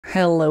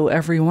Hello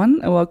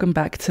everyone, and welcome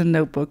back to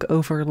Notebook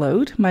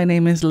Overload. My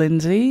name is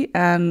Lindsay,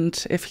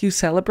 and if you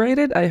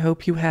celebrated, I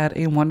hope you had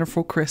a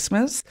wonderful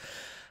Christmas.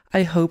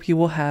 I hope you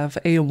will have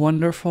a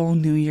wonderful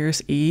New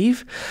Year's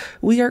Eve.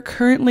 We are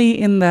currently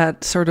in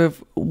that sort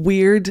of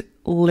weird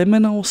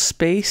liminal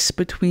space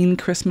between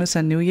Christmas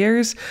and New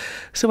Year's,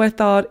 so I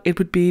thought it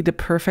would be the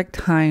perfect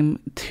time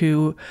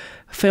to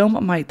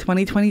film my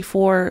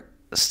 2024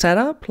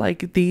 setup.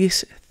 Like,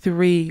 these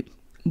three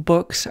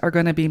books are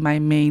going to be my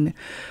main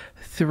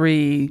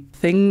three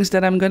things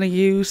that I'm going to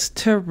use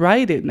to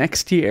write it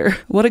next year.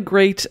 What a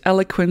great,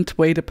 eloquent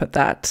way to put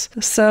that.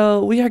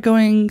 So we are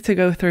going to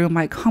go through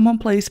my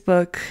Commonplace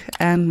book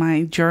and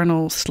my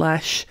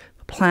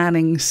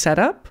journal/planning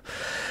setup.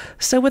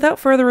 So without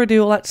further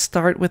ado, let's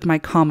start with my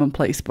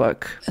Commonplace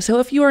book. So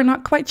if you are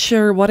not quite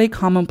sure what a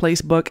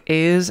Commonplace book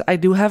is, I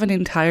do have an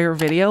entire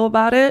video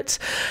about it,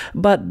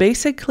 but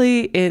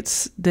basically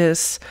it's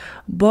this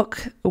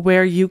book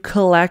where you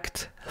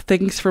collect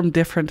things from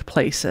different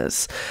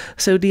places.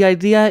 So the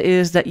idea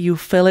is that you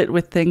fill it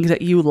with things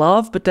that you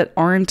love, but that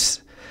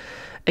aren't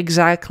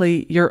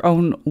exactly your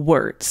own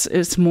words.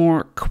 It's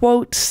more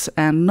quotes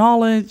and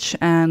knowledge,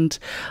 and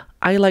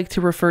I like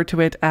to refer to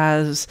it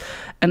as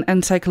an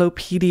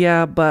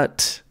encyclopedia,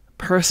 but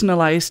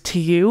personalized to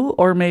you,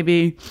 or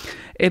maybe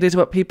it is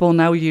what people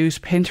now use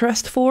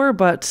Pinterest for,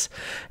 but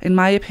in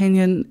my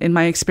opinion, in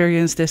my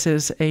experience, this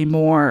is a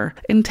more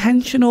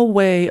intentional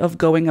way of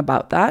going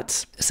about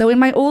that. So in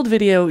my old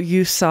video,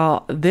 you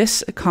saw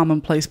this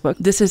Commonplace book.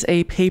 This is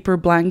a paper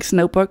blanks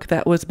notebook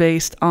that was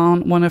based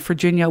on one of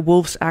Virginia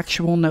Woolf's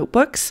actual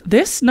notebooks.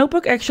 This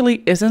notebook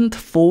actually isn't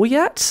full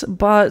yet,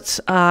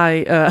 but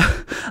I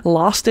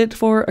lost it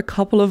for a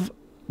couple of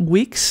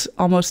weeks,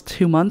 almost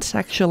 2 months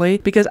actually,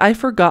 because I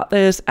forgot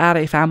this at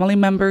a family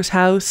member's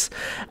house,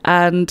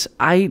 and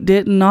I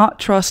did not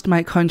trust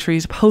my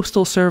country's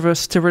postal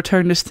service to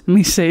return this to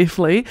me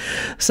safely.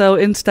 So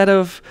instead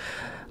of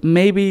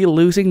maybe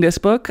losing this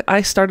book,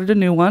 I started a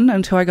new one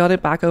until I got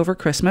it back over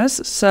Christmas.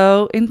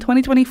 So in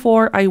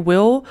 2024, I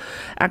will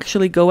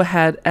actually go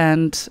ahead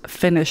and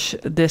finish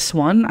this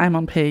one. I'm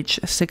on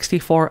page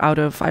 64 out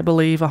of, I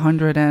believe,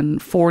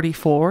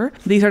 144.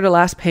 These are the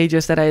last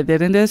pages that I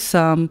did in this.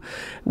 Some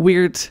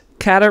weird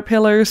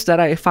caterpillars that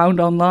I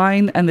found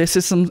online, and this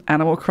is some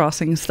Animal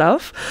Crossing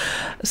stuff.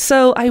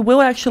 So I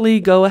will actually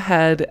go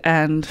ahead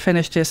and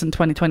finish this in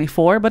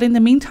 2024, but in the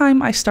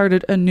meantime I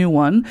started a new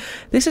one.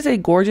 This is a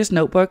gorgeous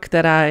notebook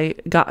that I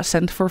got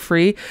sent for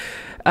free.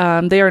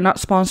 They are not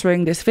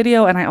sponsoring this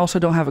video, and I also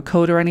don't have a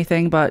code or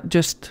anything, but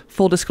just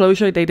full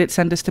disclosure, they did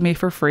send this to me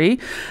for free.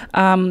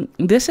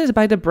 This is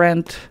by the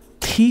brand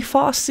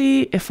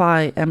T-Fossy, if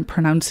I am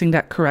pronouncing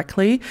that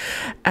correctly,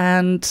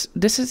 and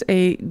this is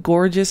a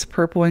gorgeous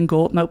purple and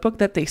gold notebook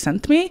that they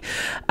sent me.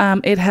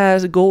 It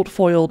has gold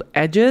foiled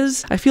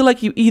edges. I feel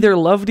like you either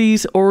love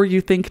these or you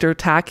think they're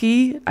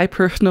tacky. I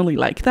personally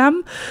like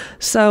them,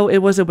 so it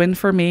was a win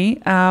for me.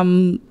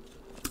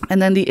 And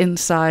then the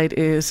inside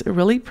is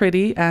really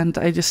pretty, and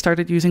I just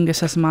started using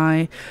this as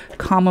my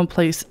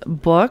Commonplace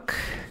book.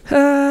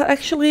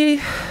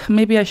 Actually,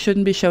 maybe I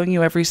shouldn't be showing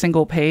you every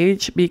single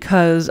page,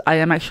 because I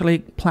am actually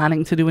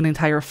planning to do an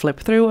entire flip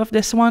through of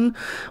this one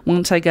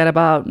once I get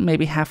about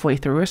maybe halfway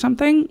through or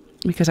something,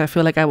 because I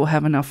feel like I will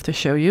have enough to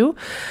show you.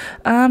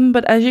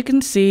 But as you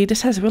can see,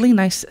 this has really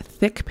nice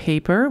thick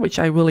paper, which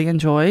I really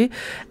enjoy,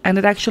 and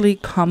it actually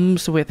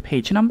comes with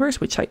page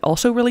numbers, which I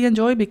also really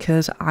enjoy,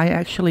 because I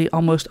actually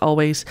almost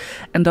always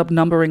end up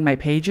numbering my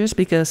pages,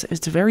 because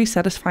it's very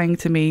satisfying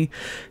to me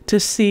to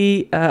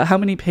see how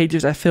many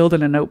pages I filled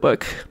in a notebook.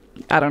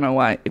 I don't know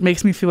why. It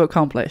makes me feel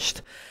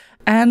accomplished.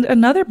 And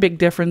another big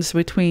difference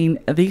between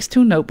these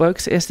two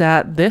notebooks is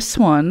that this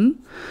one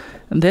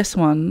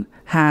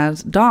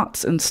has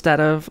dots instead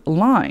of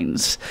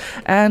lines.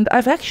 And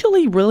I've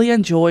actually really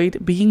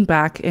enjoyed being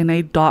back in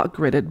a dot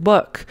gridded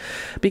book,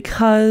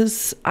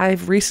 because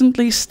I've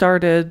recently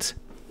started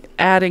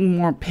adding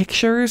more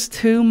pictures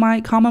to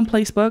my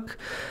Commonplace book.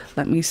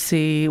 Let me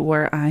see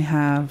where I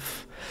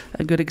have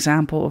a good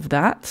example of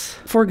that.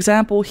 For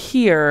example,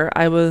 here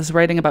I was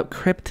writing about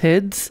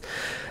cryptids,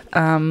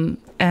 and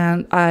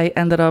I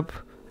ended up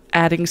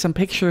adding some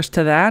pictures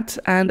to that,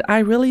 and I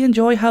really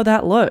enjoy how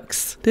that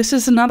looks. This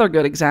is another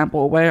good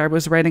example where I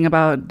was writing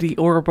about the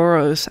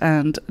Ouroboros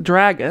and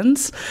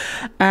dragons,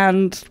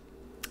 and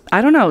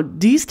I don't know,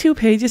 these two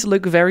pages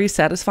look very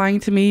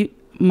satisfying to me,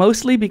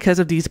 mostly because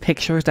of these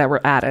pictures that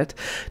were added.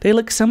 They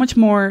look so much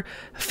more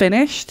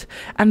finished,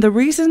 and the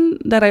reason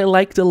that I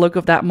like the look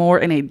of that more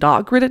in a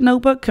dot gridded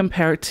notebook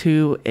compared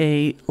to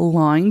a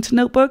lined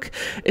notebook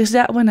is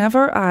that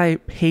whenever I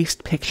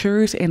paste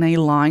pictures in a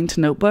lined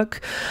notebook,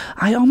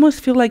 I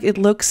almost feel like it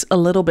looks a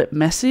little bit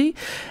messy,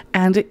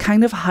 and it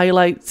kind of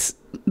highlights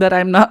that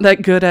I'm not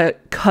that good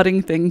at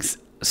cutting things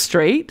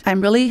straight.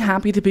 I'm really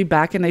happy to be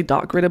back in a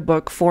dot gridded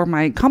book for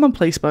my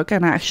Commonplace book,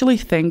 and I actually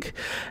think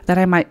that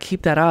I might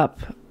keep that up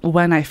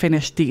when I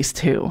finish these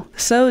two.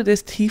 So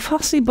this T.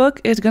 Fossey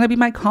book is going to be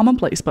my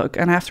Commonplace book.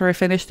 And after I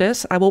finish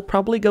this, I will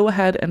probably go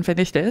ahead and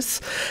finish this.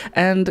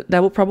 And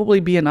that will probably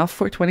be enough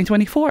for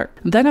 2024.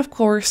 Then, of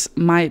course,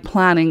 my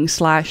planning /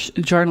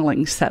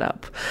 journaling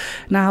setup.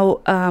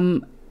 Now,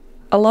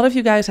 a lot of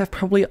you guys have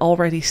probably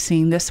already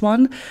seen this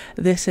one.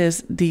 This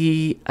is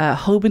the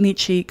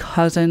Hobonichi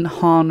Cousin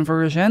HON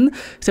version.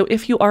 So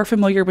if you are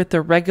familiar with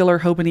the regular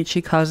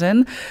Hobonichi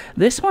Cousin,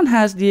 this one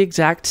has the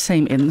exact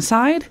same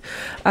inside,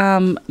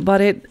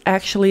 but it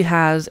actually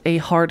has a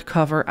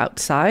hardcover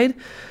outside.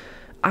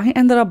 I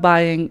ended up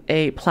buying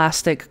a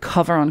plastic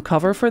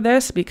cover-on-cover for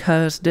this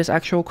because this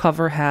actual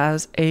cover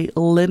has a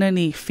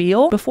linen-y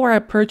feel. Before I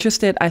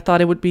purchased it, I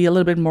thought it would be a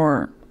little bit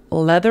more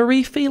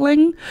leathery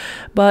feeling,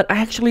 but I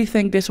actually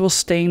think this will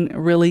stain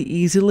really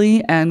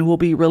easily and will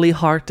be really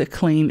hard to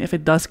clean if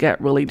it does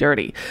get really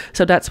dirty.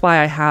 So that's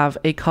why I have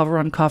a cover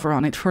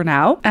on it for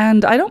now.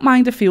 And I don't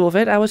mind the feel of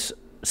it. I was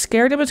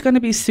scared it was going to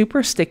be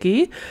super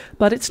sticky,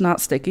 but it's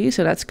not sticky,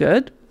 so that's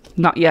good.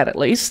 Not yet, at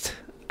least.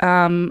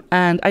 And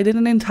I did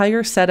an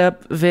entire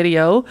setup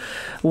video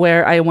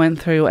where I went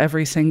through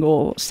every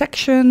single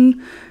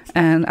section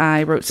and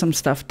I wrote some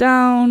stuff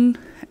down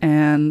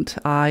and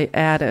I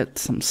added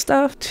some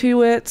stuff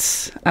to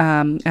it,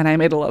 and I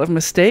made a lot of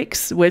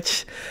mistakes,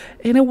 which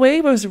in a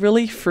way was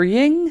really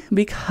freeing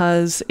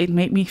because it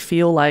made me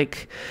feel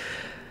like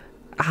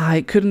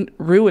I couldn't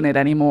ruin it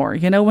anymore.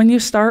 You know, when you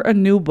start a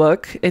new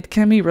book, it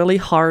can be really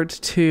hard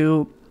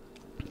to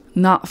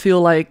not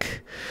feel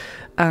like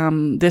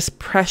this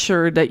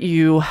pressure that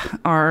you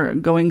are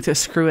going to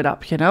screw it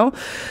up, you know?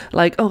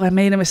 Like, oh, I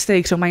made a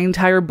mistake, so my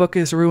entire book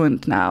is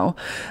ruined now.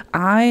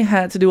 I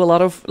had to do a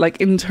lot of like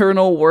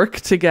internal work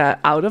to get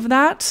out of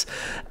that.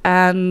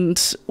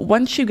 And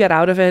once you get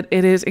out of it,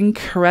 it is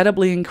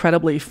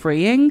incredibly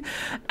freeing.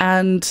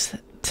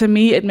 And to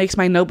me, it makes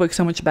my notebook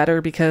so much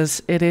better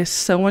because it is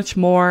so much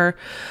more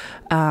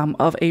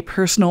of a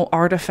personal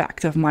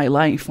artifact of my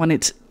life when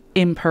it's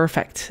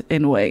imperfect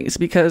in ways,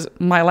 because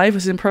my life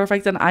is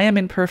imperfect and I am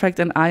imperfect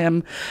and I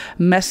am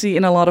messy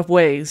in a lot of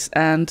ways.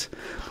 And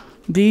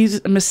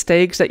these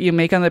mistakes that you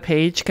make on the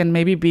page can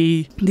in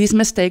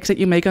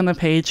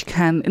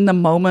the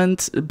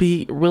moment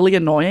be really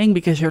annoying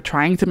because you're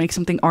trying to make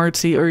something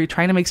artsy or you're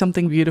trying to make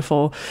something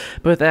beautiful.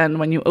 But then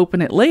when you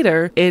open it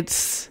later,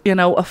 it's, you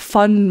know, a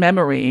fun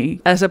memory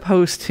as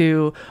opposed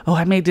to, oh,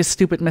 I made this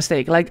stupid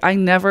mistake. Like, I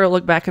never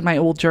look back at my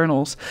old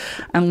journals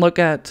and look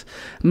at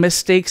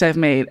mistakes I've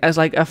made as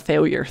like a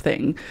failure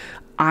thing.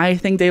 I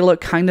think they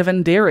look kind of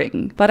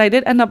endearing, but I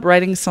did end up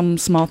writing some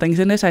small things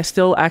in this. I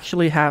still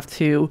actually have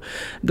to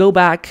go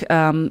back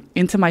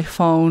into my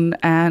phone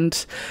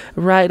and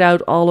write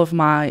out all of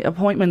my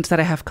appointments that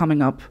I have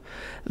coming up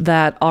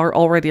that are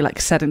already like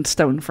set in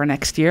stone for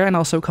next year, and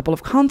also a couple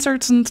of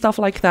concerts and stuff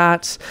like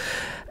that.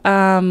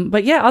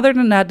 But yeah, other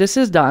than that, this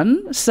is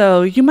done.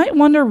 So you might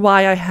wonder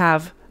why I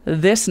have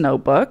this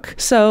notebook.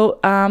 So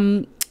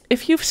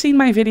if you've seen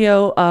my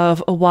video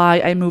of why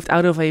I moved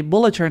out of a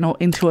bullet journal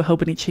into a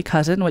Hobonichi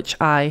Cousin, which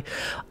I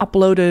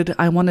uploaded,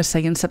 I want to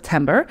say in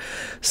September.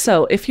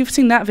 So if you've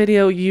seen that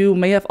video, you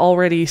may have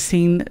already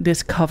seen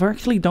this cover.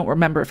 Actually, don't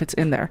remember if it's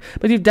in there,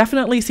 but you've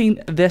definitely seen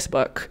this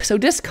book. So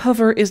this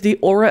cover is the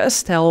Aura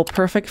Estelle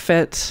Perfect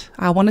Fit.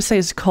 I want to say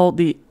it's called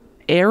the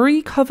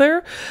Airy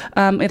cover.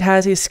 It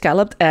has a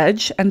scalloped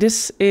edge, and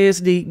this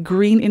is the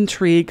Green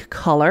Intrigue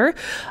color.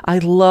 I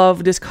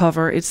love this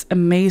cover. It's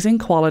amazing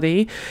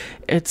quality.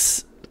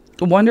 It's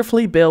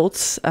wonderfully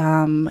built.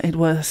 It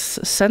was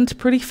sent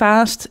pretty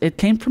fast. It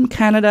came from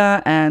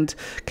Canada and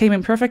came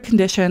in perfect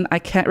condition. I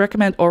can't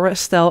recommend Aura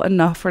Estelle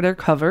enough for their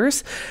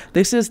covers.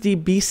 This is the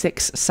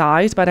B6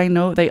 size, but I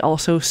know they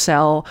also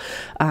sell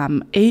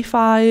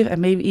A5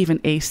 and maybe even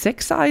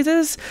A6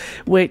 sizes,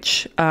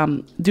 which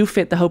do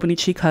fit the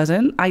Hobonichi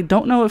Cousin. I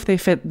don't know if they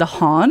fit the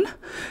HON,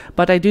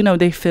 but I do know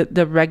they fit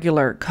the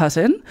regular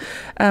Cousin.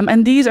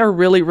 And these are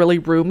really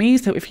roomy.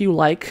 So if you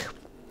like,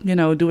 you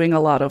know, doing a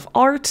lot of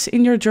art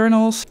in your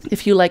journals,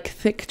 if you like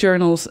thick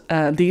journals,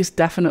 these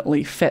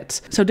definitely fit.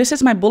 So this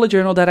is my bullet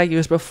journal that I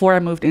used before I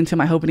moved into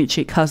my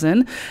Hobonichi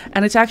Cousin,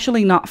 and it's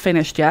actually not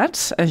finished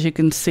yet, as you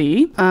can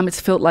see.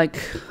 It's filled like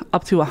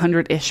up to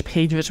 100-ish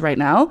pages right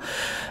now.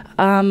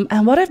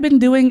 And what I've been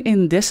doing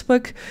in this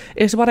book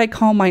is what I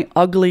call my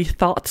ugly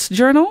thoughts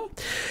journal.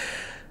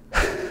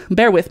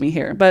 Bear with me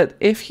here, but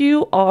if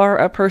you are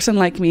a person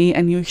like me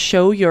and you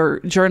show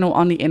your journal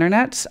on the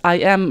internet, I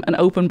am an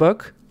open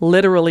book,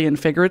 literally and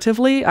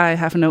figuratively. I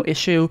have no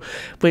issue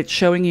with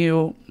showing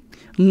you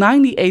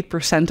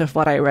 98% of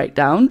what I write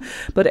down,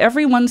 but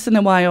every once in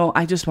a while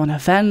I just want to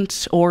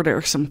vent, or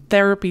there's some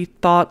therapy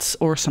thoughts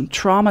or some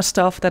trauma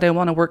stuff that I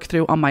want to work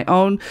through on my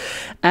own,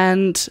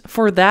 and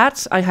for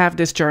that I have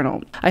this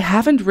journal. I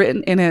haven't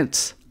written in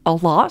it a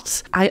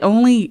lot. I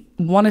only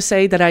want to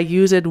say that I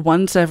use it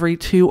once every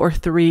 2 or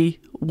 3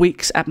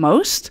 weeks at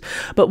most,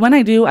 but when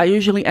I do, I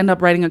usually end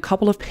up writing a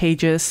couple of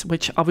pages,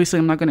 which obviously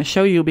I'm not going to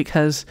show you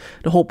because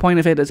the whole point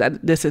of it is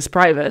that this is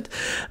private,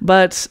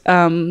 but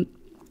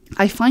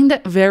I find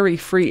it very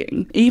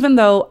freeing, even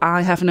though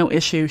I have no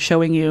issue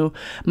showing you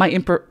my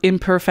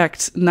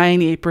imperfect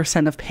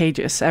 98% of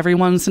pages. Every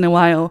once in a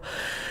while,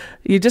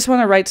 you just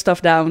want to write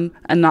stuff down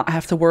and not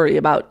have to worry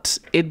about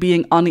it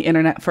being on the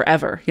internet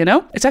forever, you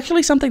know? It's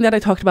actually something that I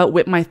talked about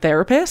with my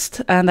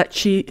therapist and that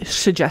she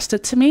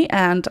suggested to me,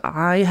 and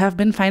I have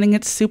been finding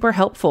it super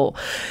helpful.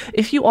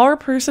 If you are a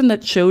person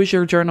that shows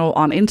your journal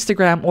on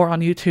Instagram or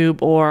on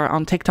YouTube or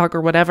on TikTok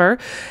or whatever,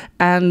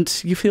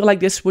 and you feel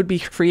like this would be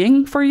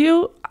freeing for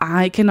you,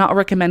 I cannot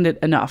recommend it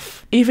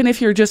enough. Even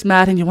if you're just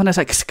mad and you want to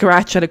like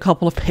scratch at a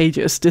couple of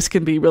pages, this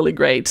can be really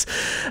great.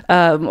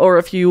 Or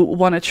if you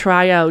want to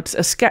try out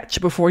a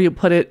sketch before you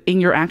put it in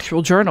your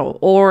actual journal,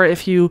 or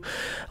if you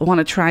want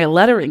to try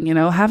lettering, you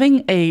know,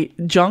 having a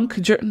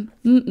junk journal,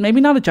 maybe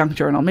not a junk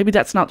journal, maybe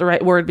that's not the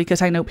right word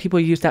because I know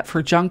people use that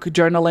for junk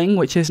journaling,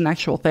 which is an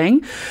actual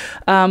thing.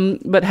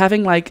 But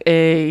having like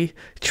a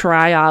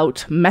try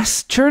out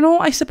mess journal,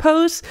 I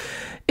suppose,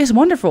 is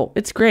wonderful.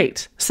 It's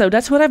great. So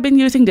that's what I've been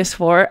using this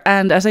for.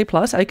 And as a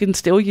plus, I can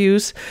still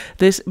use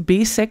this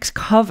B6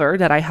 cover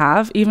that I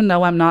have, even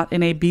though I'm not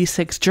in a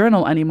B6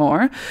 journal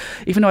anymore,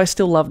 even though I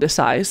still love the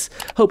size.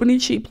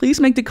 Hobonichi,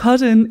 please make the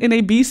cousin in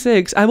a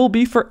B6. I will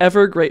be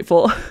forever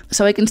grateful.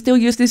 So I can still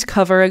use this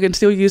cover. I can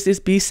still use this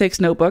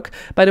B6 notebook.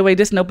 By the way,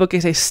 this notebook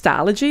is a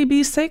Stylogy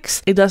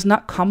B6. It does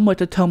not come with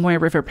the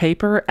Tomoe River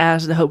paper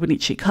as the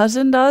Hobonichi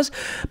Cousin does,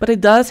 but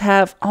it does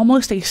have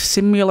almost a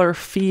similar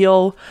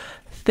feel.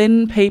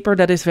 Thin paper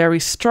that is very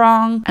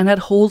strong and that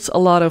holds a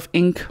lot of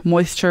ink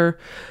moisture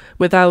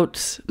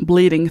without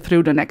bleeding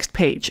through the next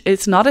page.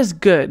 It's not as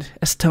good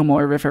as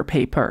Tomoe River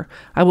paper,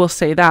 I will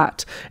say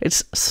that.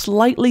 It's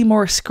slightly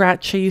more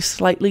scratchy,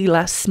 slightly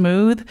less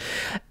smooth,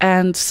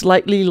 and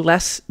slightly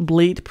less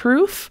bleed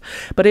proof.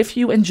 But if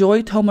you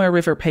enjoy Tomoe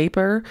River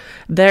paper,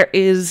 there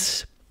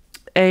is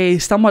a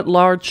somewhat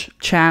large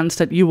chance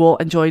that you will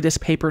enjoy this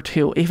paper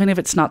too, even if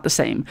it's not the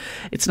same.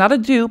 It's not a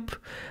dupe,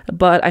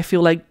 but I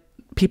feel like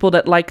people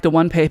that like the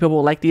one paper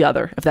will like the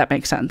other, if that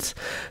makes sense.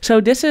 So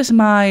this is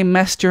my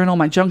mess journal,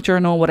 my junk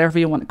journal, whatever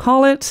you want to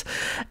call it.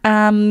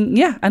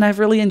 Yeah, and I've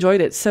really enjoyed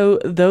it. So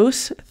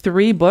those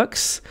 3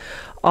 books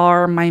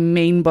are my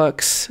main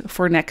books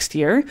for next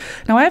year.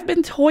 Now, I've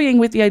been toying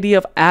with the idea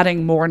of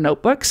adding more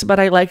notebooks, but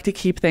I like to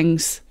keep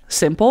things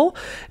simple.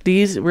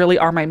 These really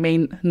are my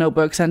main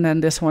notebooks, and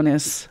then this one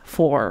is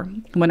for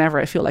whenever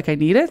I feel like I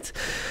need it.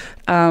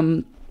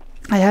 I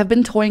have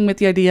been toying with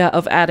the idea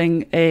of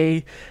adding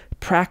a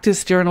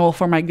practice journal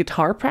for my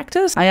guitar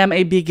practice. I am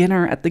a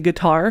beginner at the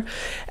guitar,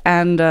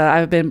 and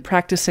I've been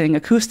practicing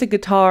acoustic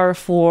guitar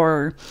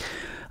for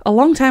a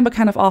long time, but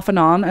kind of off and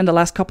on. And the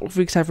last couple of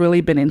weeks, I've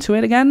really been into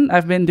it again.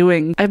 I've been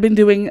doing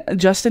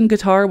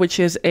JustinGuitar, which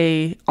is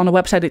on the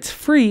website, it's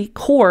free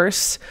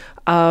course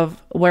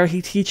of where he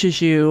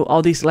teaches you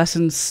all these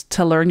lessons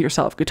to learn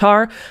yourself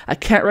guitar. I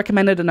can't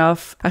recommend it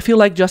enough. I feel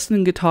like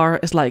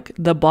JustinGuitar is like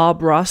the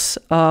Bob Ross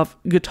of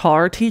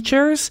guitar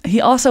teachers. He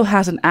also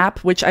has an app,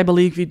 which I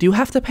believe you do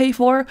have to pay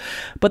for,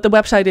 but the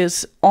website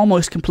is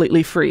almost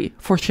completely free.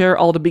 For sure,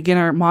 all the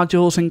beginner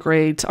modules and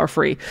grades are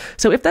free.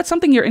 So if that's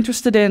something you're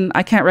interested in,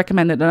 I can't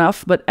recommend it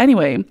enough. But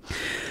anyway,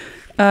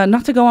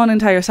 not to go on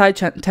entire side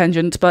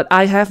tangents, but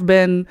I have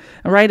been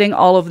writing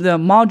all of the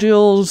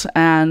modules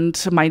and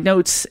my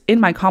notes in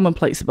my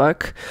Commonplace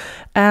book,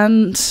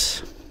 and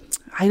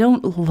I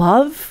don't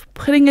love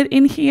putting it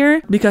in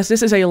here because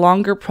this is a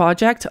longer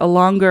project, a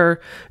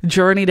longer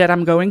journey that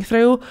I'm going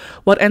through.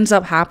 What ends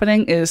up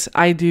happening is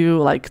I do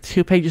like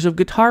 2 pages of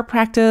guitar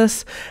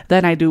practice,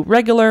 then I do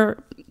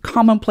regular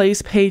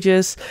Commonplace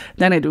pages,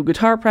 then I do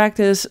guitar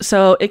practice,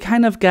 so it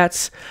kind of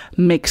gets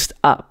mixed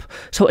up.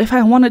 So if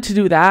I wanted to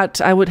do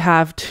that, I would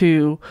have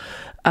to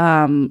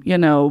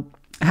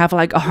have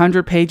like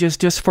 100 pages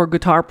just for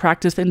guitar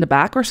practice in the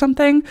back or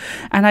something,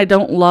 and I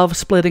don't love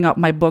splitting up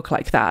my book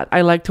like that.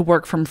 I like to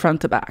work from front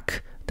to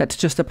back. That's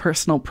just a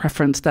personal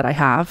preference that I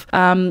have.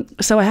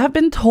 So I have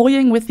been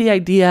toying with the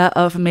idea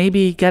of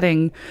maybe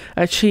getting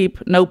a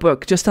cheap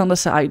notebook just on the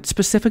side,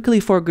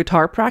 specifically for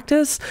guitar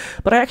practice.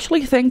 But I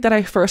actually think that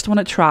I first want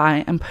to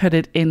try and put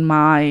it in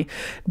my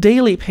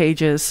daily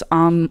pages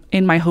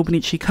in my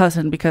Hobonichi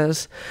Cousin,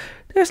 because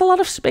there's a lot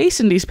of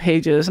space in these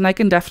pages, and I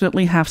can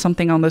definitely have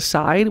something on the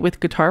side with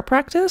guitar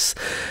practice.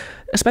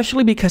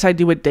 Especially because I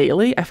do it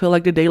daily. I feel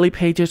like the daily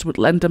pages would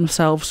lend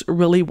themselves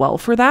really well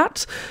for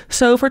that.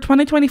 So for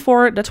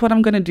 2024, that's what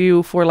I'm going to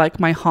do for like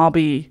my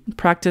hobby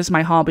practice,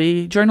 my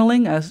hobby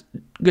journaling, as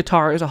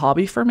guitar is a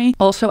hobby for me.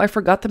 Also, I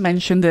forgot to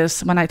mention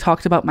this when I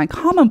talked about my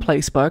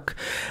Commonplace book,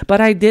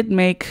 but I did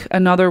make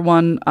another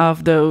one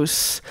of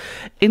those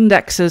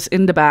indexes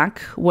in the back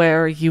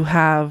where you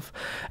have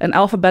an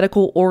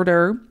alphabetical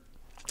order.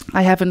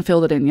 I haven't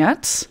filled it in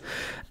yet.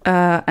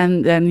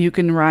 And then you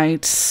can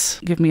write,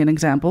 give me an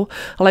example,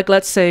 like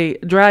let's say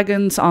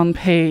dragons on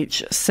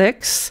page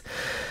 6,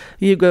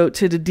 you go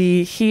to the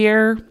D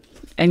here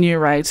and you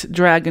write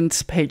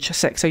dragons page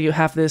 6. So you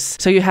have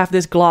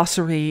this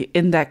glossary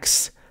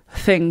index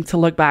thing to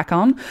look back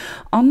on.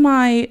 On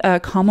my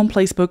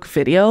Commonplace book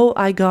video,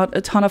 I got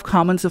a ton of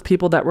comments of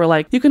people that were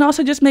like, you can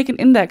also just make an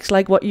index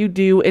like what you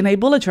do in a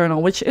bullet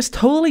journal, which is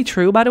totally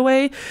true, by the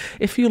way.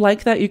 If you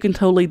like that, you can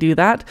totally do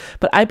that.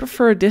 But I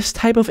prefer this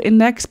type of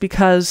index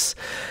because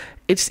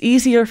it's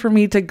easier for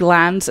me to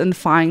glance and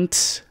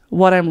find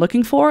what I'm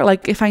looking for.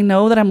 Like if I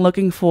know that I'm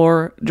looking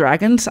for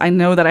dragons, I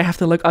know that I have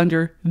to look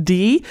under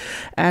D.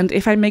 And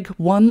if I make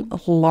one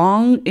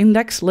long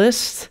index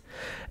list,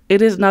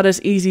 it is not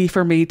as easy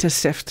for me to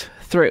sift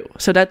through.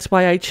 So that's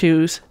why I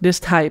choose this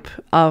type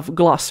of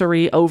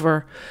glossary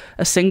over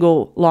a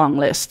single long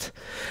list.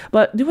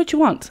 But do what you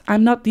want.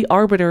 I'm not the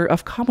arbiter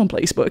of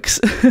Commonplace books.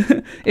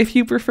 If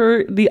you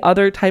prefer the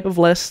other type of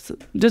list,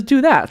 just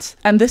do that.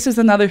 And this is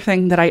another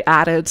thing that I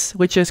added,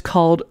 which is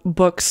called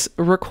books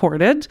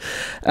recorded.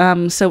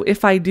 So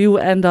if I do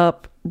end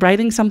up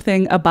writing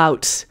something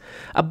about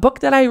a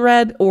book that I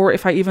read, or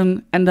if I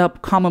even end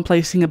up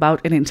commonplacing about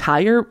an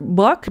entire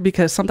book,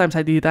 because sometimes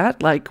I do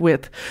that, like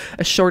with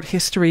A Short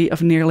History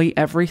of Nearly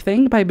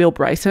Everything by Bill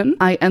Bryson.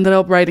 I ended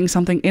up writing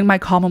something in my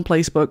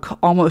Commonplace book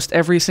almost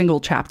every single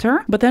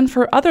chapter. But then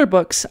for other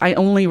books, I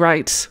only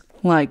write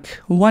like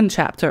one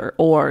chapter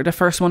or the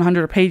first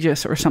 100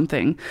 pages or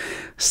something.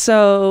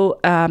 So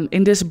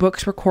in this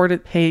books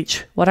recorded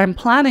page, what I'm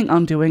planning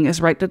on doing is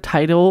write the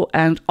title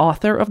and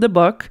author of the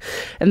book.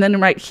 And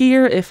then right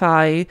here, if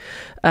I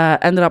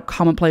ended up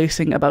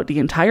commonplacing about the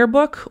entire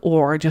book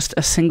or just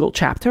a single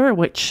chapter,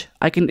 which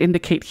I can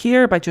indicate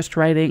here by just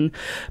writing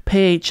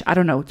page, I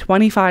don't know,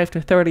 25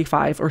 to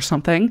 35 or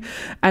something.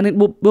 And it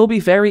will be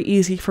very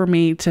easy for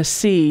me to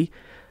see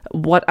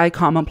what I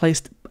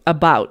commonplaced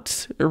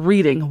about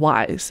reading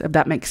wise, if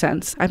that makes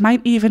sense. I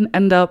might even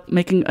end up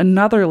making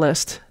another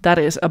list that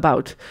is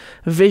about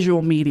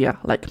visual media,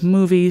 like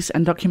movies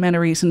and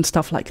documentaries and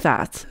stuff like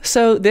that.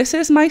 So this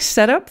is my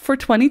setup for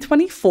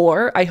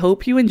 2024. I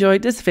hope you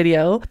enjoyed this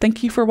video.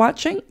 Thank you for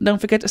watching. Don't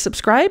forget to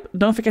subscribe.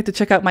 Don't forget to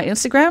check out my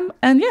Instagram.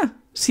 And yeah,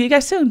 see you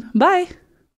guys soon. Bye.